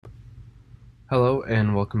Hello,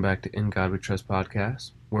 and welcome back to In God We Trust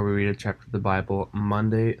podcast, where we read a chapter of the Bible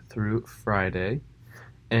Monday through Friday.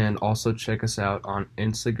 And also check us out on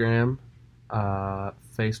Instagram,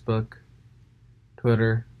 Facebook,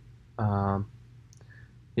 Twitter. For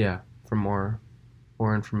more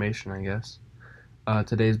information, I guess.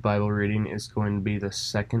 Today's Bible reading is going to be the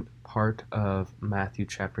second part of Matthew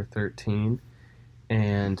chapter 13.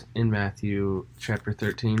 And in Matthew chapter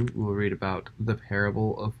 13, we'll read about the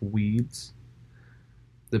parable of weeds,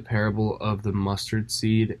 the parable of the mustard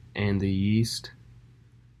seed and the yeast,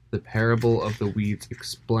 the parable of the weeds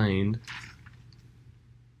explained,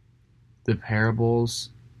 the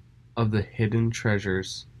parables of the hidden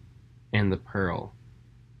treasures and the pearl,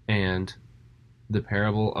 and the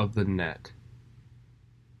parable of the net.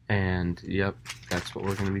 And yep, that's what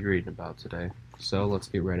we're going to be reading about today. So let's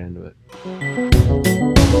get right into it.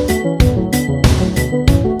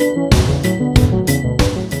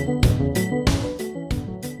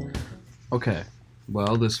 Okay,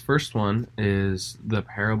 well, this first one is the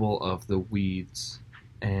parable of the weeds.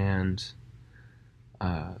 And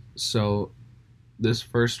so this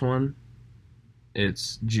first one,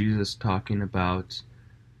 it's Jesus talking about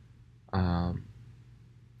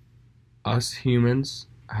us humans,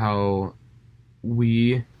 how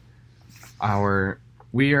we are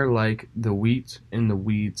like the wheat and the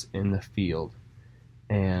weeds in the field,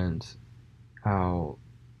 and how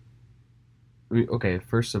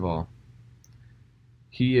first of all,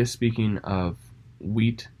 he is speaking of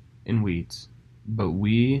wheat and weeds, but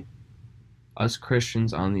we, us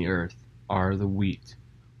Christians on the earth, are the wheat,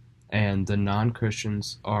 and the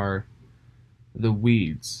non-Christians are the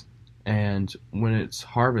weeds. And when it's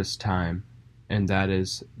harvest time, and that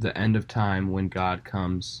is the end of time when God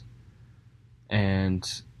comes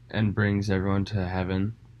and brings everyone to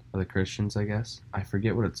heaven, for the Christians, I guess. I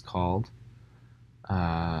forget what it's called.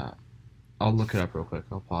 I'll look it up real quick.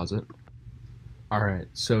 I'll pause it. Alright,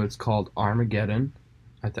 so it's called Armageddon.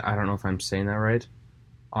 I don't know if I'm saying that right.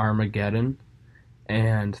 Armageddon.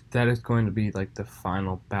 And that is going to be like the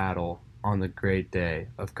final battle on the great day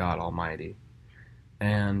of God Almighty.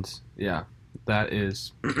 And yeah, that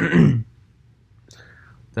is that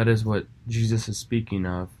is what Jesus is speaking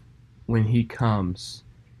of. When he comes,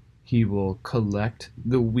 he will collect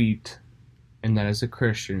the wheat, and that is the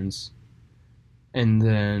Christians, and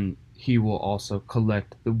then he will also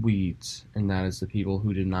collect the weeds, and that is the people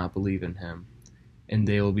who did not believe in him, and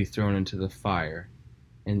they will be thrown into the fire,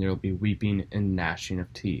 and there will be weeping and gnashing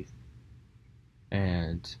of teeth.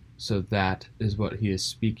 And so that is what he is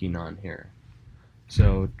speaking on here.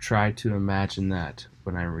 So try to imagine that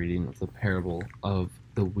when I'm reading the parable of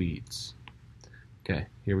the weeds. Okay,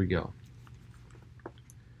 here we go.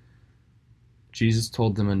 Jesus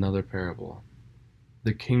told them another parable.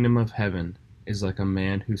 The kingdom of heaven is like a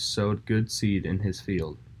man who sowed good seed in his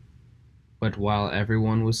field. But while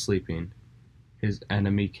everyone was sleeping, his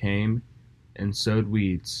enemy came and sowed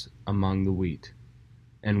weeds among the wheat,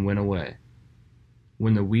 and went away.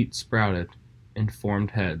 When the wheat sprouted and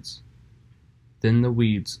formed heads, then the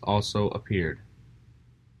weeds also appeared.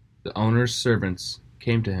 The owner's servants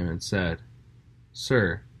came to him and said,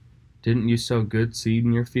 "Sir, didn't you sow good seed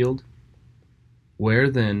in your field?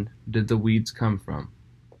 Where then did the weeds come from?"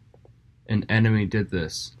 "An enemy did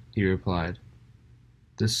this," he replied.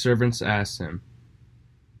 The servants asked him,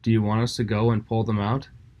 "Do you want us to go and pull them out?"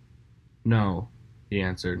 "No," he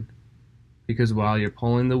answered, "because while you're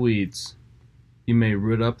pulling the weeds, you may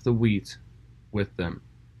root up the wheat with them.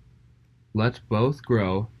 Let both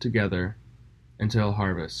grow together until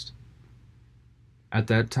harvest. At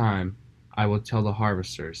that time, I will tell the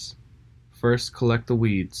harvesters, first collect the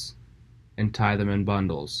weeds and tie them in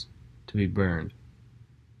bundles to be burned.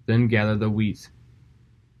 Then gather the wheat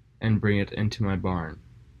and bring it into my barn."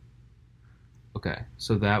 Okay,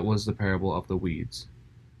 so that was the parable of the weeds.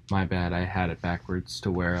 My bad, I had it backwards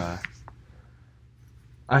to where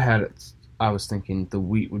I was thinking the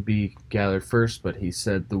wheat would be gathered first, but he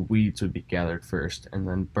said the weeds would be gathered first and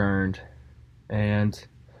then burned. And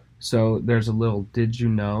so there's a little a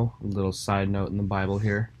little side note in the Bible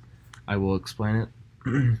here. I will explain it.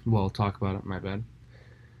 Well, talk about it, my bad.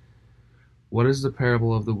 What is the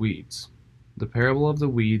parable of the weeds? The parable of the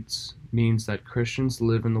weeds means that Christians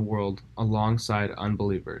live in the world alongside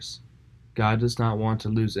unbelievers. God does not want to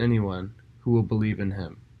lose anyone who will believe in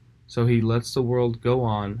him, so he lets the world go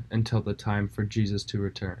on until the time for Jesus to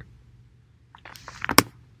return.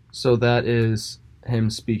 So that is him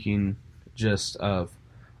speaking just of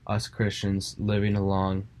us Christians living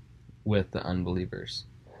along with the unbelievers.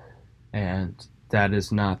 And that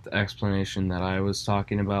is not the explanation that I was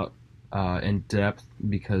talking about in depth,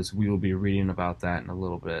 because we will be reading about that in a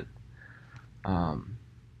little bit. Um,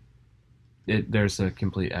 there's a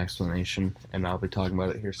complete explanation, and I'll be talking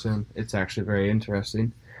about it here soon. It's actually very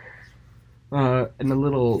interesting, and a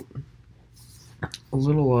little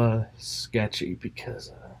sketchy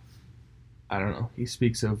because I don't know. He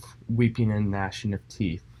speaks of weeping and gnashing of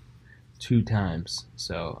teeth 2 times,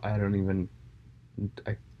 so I don't even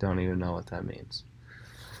know what that means.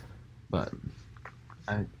 But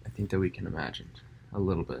I think that we can imagine a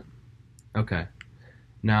little bit. Okay.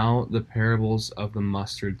 Now the parables of the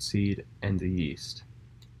mustard seed and the yeast.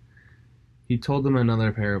 He told them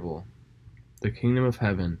another parable. The kingdom of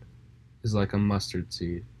heaven is like a mustard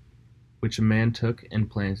seed, which a man took and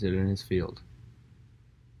planted in his field.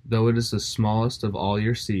 Though it is the smallest of all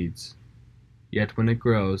your seeds, yet when it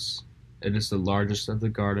grows, it is the largest of the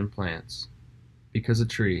garden plants, becomes a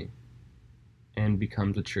tree,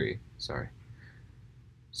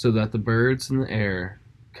 so that the birds in the air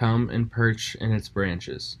come and perch in its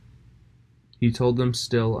branches. He told them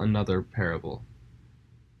still another parable.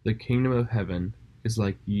 The kingdom of heaven is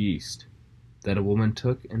like yeast that a woman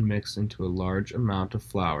took and mixed into a large amount of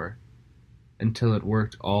flour until it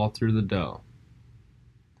worked all through the dough.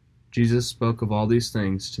 Jesus spoke of all these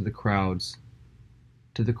things to the crowd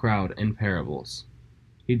in parables.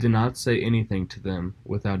 He did not say anything to them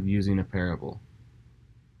without using a parable.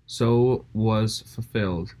 So was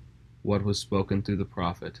fulfilled what was spoken through the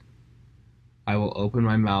prophet. I will open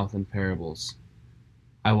my mouth in parables.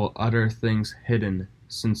 I will utter things hidden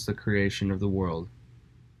since the creation of the world.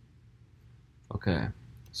 Okay,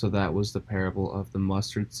 so that was the parable of the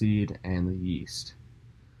mustard seed and the yeast.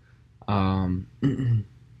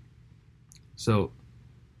 So,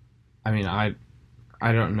 I mean, I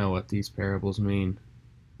don't know what these parables mean,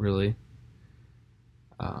 really.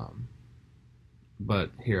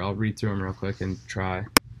 But here, I'll read through them real quick and try.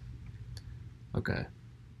 Okay.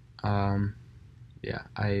 Yeah,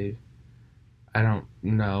 I don't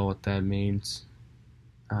know what that means.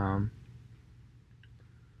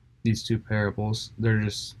 These two parables,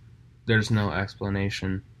 there's no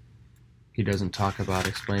explanation. He doesn't talk about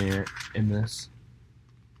explaining it in this,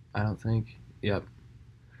 I don't think. Yep.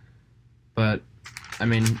 But, I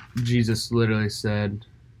mean, Jesus literally said,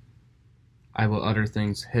 I will utter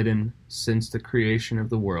things hidden since the creation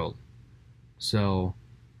of the world. So,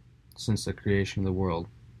 since the creation of the world.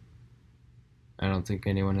 I don't think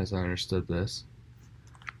anyone has understood this.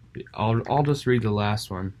 I'll just read the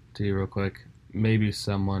last one to you real quick. Maybe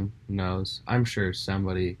someone knows. I'm sure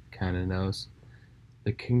somebody kind of knows.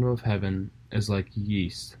 The kingdom of heaven is like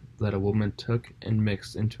yeast that a woman took and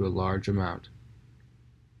mixed into a large amount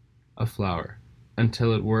of flour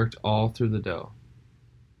until it worked all through the dough.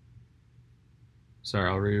 Sorry,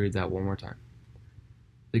 I'll reread that one more time.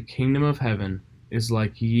 The kingdom of heaven is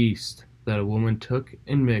like yeast that a woman took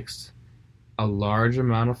and mixed a large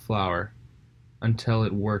amount of flour until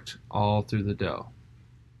it worked all through the dough.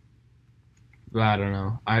 But I don't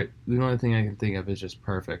know. The only thing I can think of is just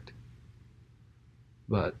perfect.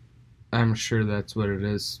 But I'm sure that's what it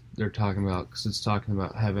is they're talking about, because it's talking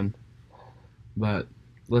about heaven. But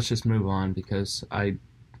let's just move on, because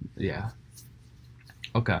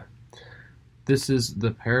Okay. This is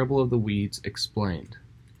the parable of the weeds explained.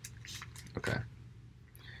 Okay.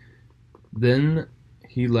 Then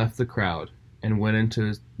he left the crowd and went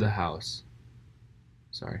into the house.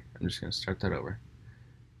 Sorry, I'm just going to start that over.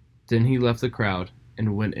 Then he left the crowd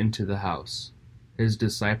and went into the house. His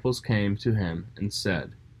disciples came to him and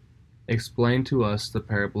said, Explain to us the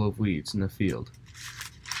parable of weeds in the field.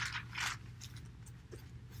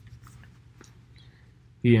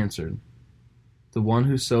 He answered, The one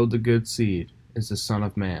who sowed the good seed is the Son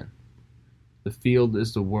of Man. The field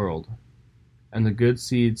is the world, and the good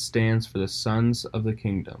seed stands for the sons of the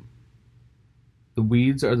kingdom. The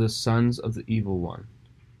weeds are the sons of the evil one.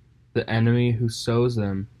 The enemy who sows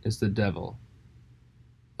them is the devil.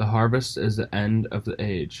 The harvest is the end of the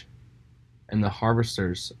age, and the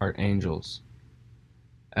harvesters are angels.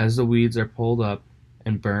 As the weeds are pulled up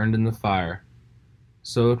and burned in the fire,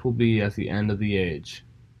 so it will be at the end of the age.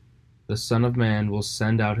 The Son of Man will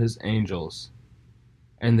send out his angels,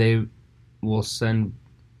 and they will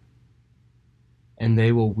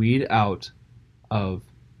weed out of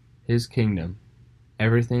his kingdom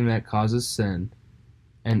everything that causes sin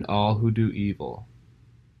and all who do evil.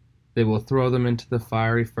 They will throw them into the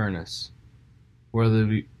fiery furnace, where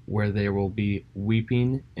there will be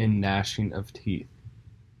weeping and gnashing of teeth.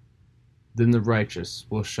 Then the righteous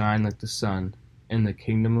will shine like the sun in the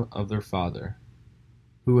kingdom of their Father.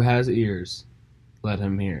 Who has ears, let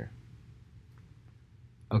him hear.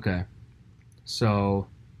 Okay, so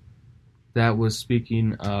that was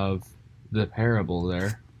speaking of the parable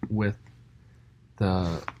there with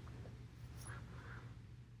the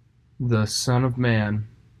The Son of Man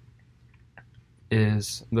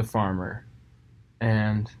is the farmer,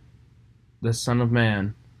 and the Son of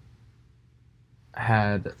Man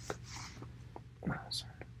had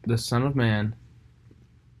the Son of Man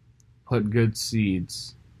put good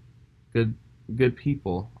seeds, good good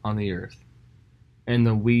people on the earth, and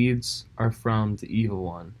the weeds are from the evil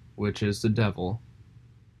one, which is the devil,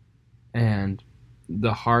 and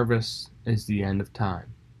the harvest is the end of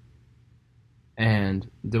time. And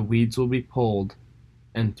the weeds will be pulled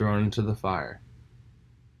and thrown into the fire,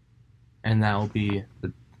 and that will be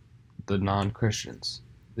the non-Christians.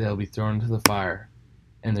 They'll be thrown into the fire,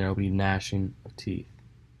 and there will be gnashing of teeth.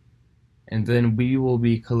 And then we will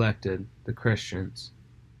be collected, the Christians,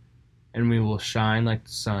 and we will shine like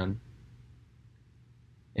the sun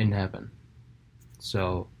in heaven.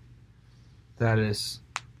 So that's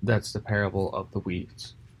the parable of the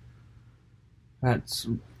weeds. That's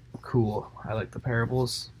cool. I like the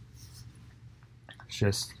parables. It's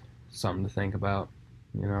just something to think about,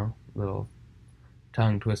 little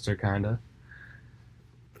tongue twister kinda.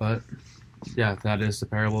 But yeah, that is the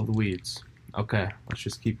parable of the weeds. Okay, let's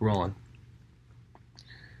just keep rolling.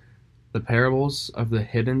 The parables of the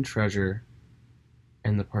hidden treasure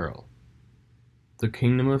and the pearl. The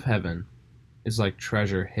kingdom of heaven is like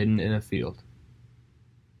treasure hidden in a field.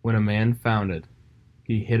 When a man found it,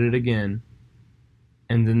 he hid it again,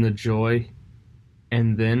 and then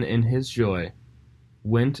in his joy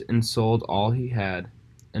went and sold all he had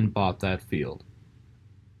and bought that field.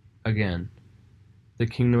 Again, the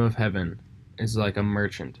kingdom of heaven is like a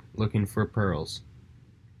merchant looking for pearls.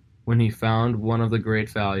 When he found one of the great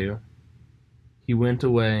value, he went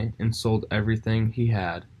away and sold everything he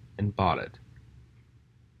had and bought it.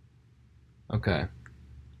 Okay.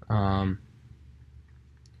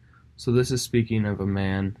 So this is speaking of a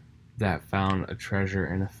man that found a treasure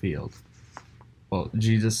in a field. Well,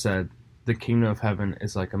 Jesus said, the kingdom of heaven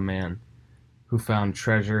is like a man who found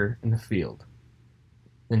treasure in a field.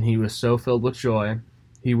 Then he was so filled with joy,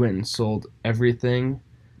 he went and sold everything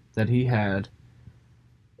that he had,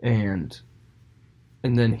 and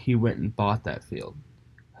then he went and bought that field.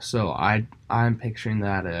 So I'm picturing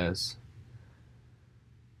that as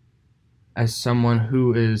someone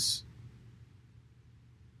who is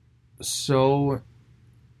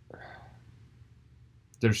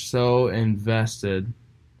they're so invested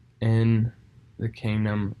in the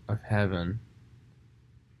kingdom of heaven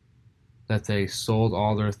that they sold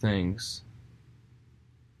all their things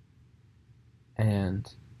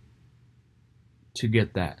and to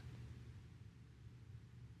get that.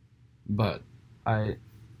 But I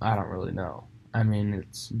don't really know. I mean,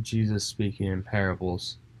 it's Jesus speaking in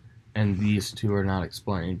parables, and these two are not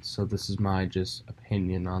explained, so this is my just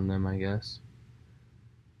opinion on them, I guess.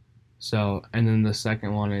 So, and then the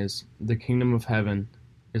second one is, the kingdom of heaven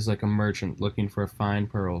is like a merchant looking for fine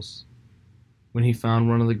pearls. When he found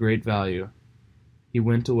one of the great value, he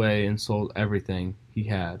went away and sold everything he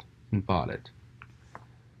had and bought it.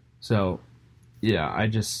 So, yeah, I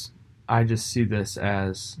just see this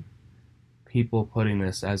as people putting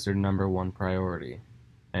this as their number one priority,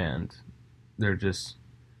 and they're just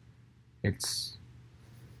it's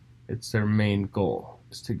their main goal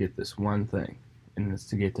is to get this one thing, and it's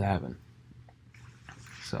to get to heaven.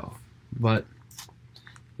 So, but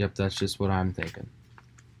yep, that's just what I'm thinking.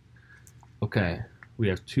 Okay, we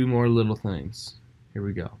have two more little things. Here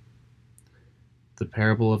we go. The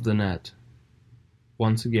parable of the net.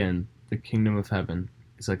 Once again, the kingdom of heaven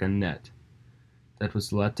is like a net that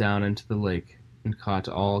was let down into the lake and caught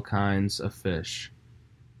all kinds of fish.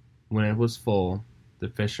 When it was full, the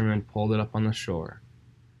fishermen pulled it up on the shore,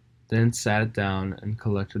 then sat it down and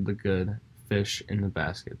collected the good fish in the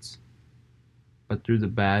baskets, but threw the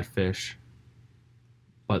bad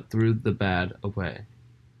away.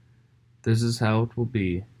 This is how it will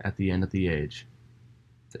be at the end of the age.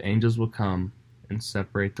 The angels will come and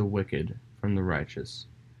separate the wicked from the righteous,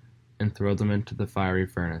 and throw them into the fiery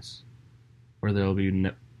furnace, where there will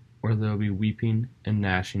be weeping and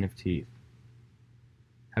gnashing of teeth.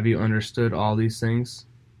 Have you understood all these things?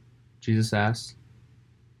 Jesus asked.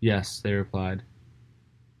 Yes, they replied.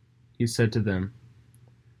 He said to them,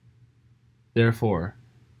 therefore,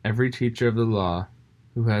 every teacher of the law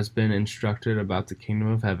who has been instructed about the kingdom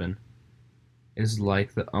of heaven is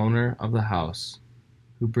like the owner of the house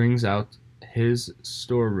who brings out his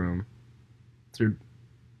storeroom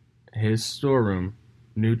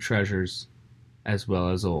new treasures as well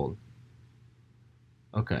as old.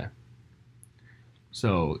 Okay.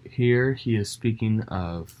 So here he is speaking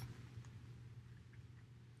of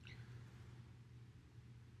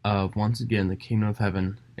once again, the kingdom of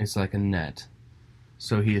heaven is like a net.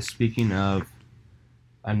 So he is speaking of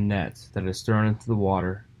a net that is thrown into the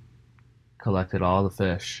water collected all the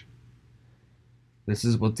fish. This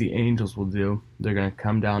is what the angels will do. They're going to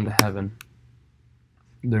come down to heaven.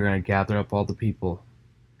 They're going to gather up all the people.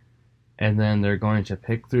 And then they're going to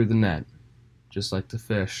pick through the net, just like the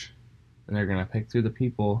fish. And they're going to pick through the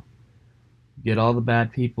people, get all the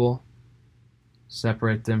bad people,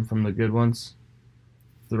 separate them from the good ones,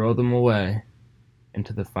 throw them away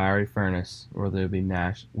into the fiery furnace where there will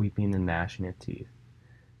be weeping and gnashing of teeth.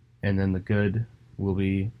 And then the good will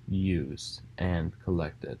be used and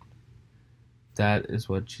collected. That is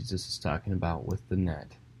what Jesus is talking about with the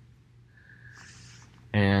net.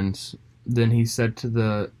 And then he said to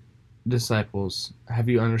the disciples, "Have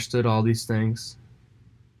you understood all these things?"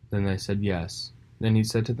 Then they said, "Yes." Then he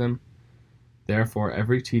said to them, "Therefore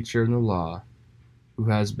every teacher in the law who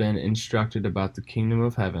has been instructed about the kingdom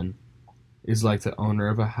of heaven is like the owner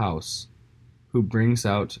of a house who brings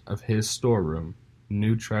out of his storeroom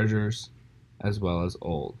new treasures as well as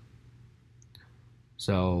old."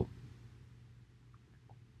 So,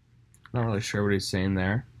 not really sure what he's saying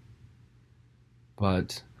there,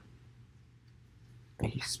 but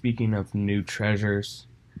he's speaking of new treasures.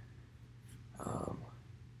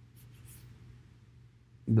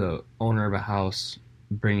 The owner of a house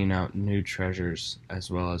bringing out new treasures as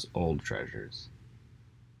well as old treasures.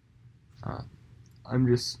 I'm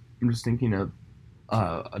just thinking of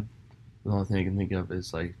the only thing I can think of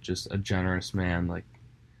is like just a generous man, like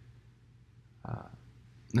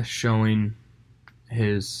showing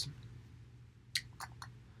his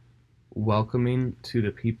welcoming to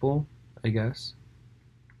the people, I guess.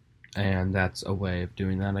 And that's a way of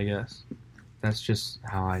doing that, I guess. That's just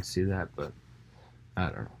how I see that, but I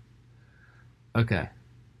don't know. Okay.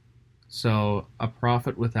 So, a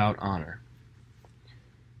prophet without honor.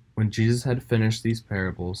 When Jesus had finished these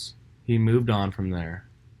parables, he moved on from there.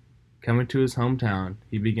 Coming to his hometown,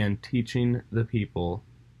 he began teaching the people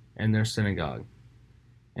in their synagogue,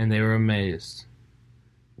 and they were amazed.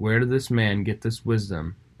 "Where did this man get this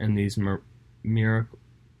wisdom and these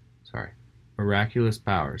miraculous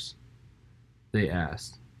powers?" they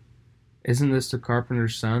asked. "Isn't this the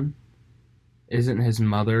carpenter's son? Isn't his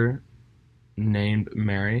mother named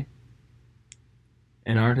Mary?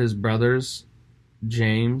 And aren't his brothers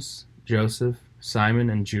James, Joseph, Simon,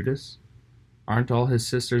 and Judas? Aren't all his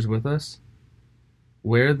sisters with us?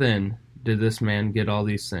 Where then did this man get all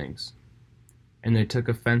these things?" And they took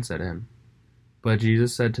offense at him. But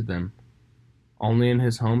Jesus said to them, "Only in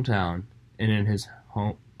his hometown and in his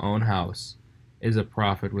own house is a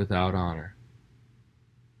prophet without honor."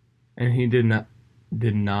 And he did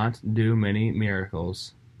not do many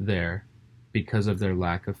miracles there because of their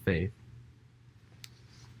lack of faith.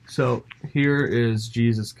 So here is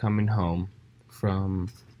Jesus coming home from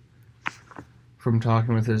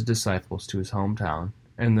talking with his disciples to his hometown,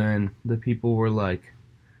 and then the people were like,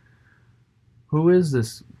 "Who is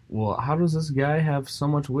this? Well, how does this guy have so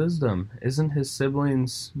much wisdom? Isn't his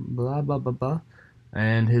siblings blah blah blah blah,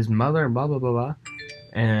 and his mother blah blah blah blah?"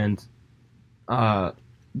 And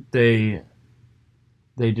they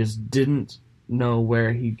just didn't know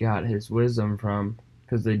where he got his wisdom from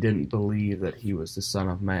because they didn't believe that he was the Son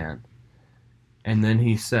of Man. And then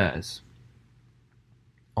he says,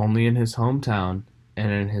 "Only in his hometown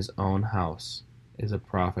and in his own house is a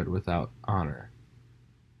prophet without honor."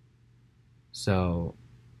 So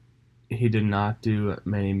he did not do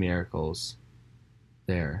many miracles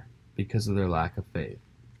there because of their lack of faith.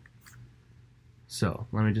 So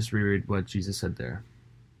let me just reread what Jesus said there.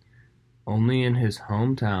 "Only in his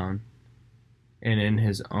hometown and in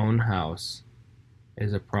his own house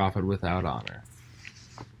is a prophet without honor."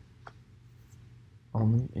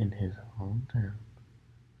 Only in his hometown.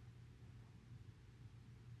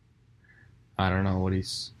 I don't know what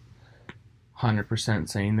he's 100%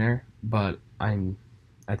 saying there, but I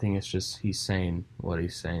think it's just he's saying what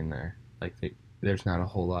he's saying there. Like there's not a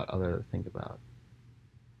whole lot other to think about.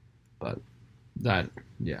 But that,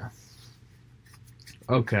 yeah.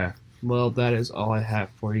 Okay. Well, that is all I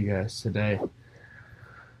have for you guys today.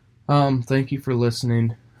 Thank you for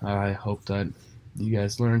listening. I hope that you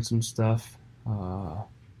guys learned some stuff.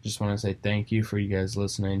 Just want to say thank you for you guys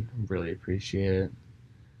listening. Really appreciate it.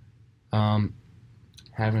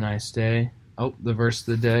 Have a nice day. Oh, the verse of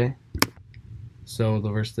the day. So the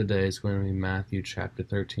verse of the day is going to be Matthew chapter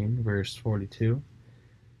 13, verse 42.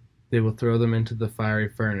 "They will throw them into the fiery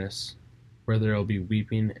furnace, where there will be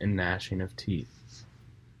weeping and gnashing of teeth."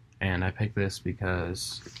 And I picked this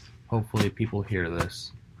because hopefully people hear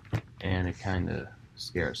this and it kind of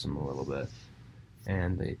scares them a little bit.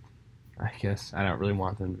 And I guess I don't really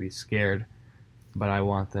want them to be scared, but I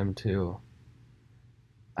want them to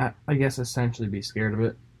I guess essentially be scared of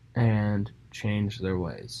it and change their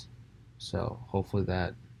ways. So hopefully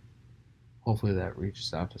that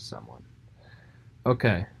reaches out to someone.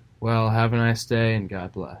 Okay. Well, have a nice day and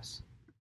God bless.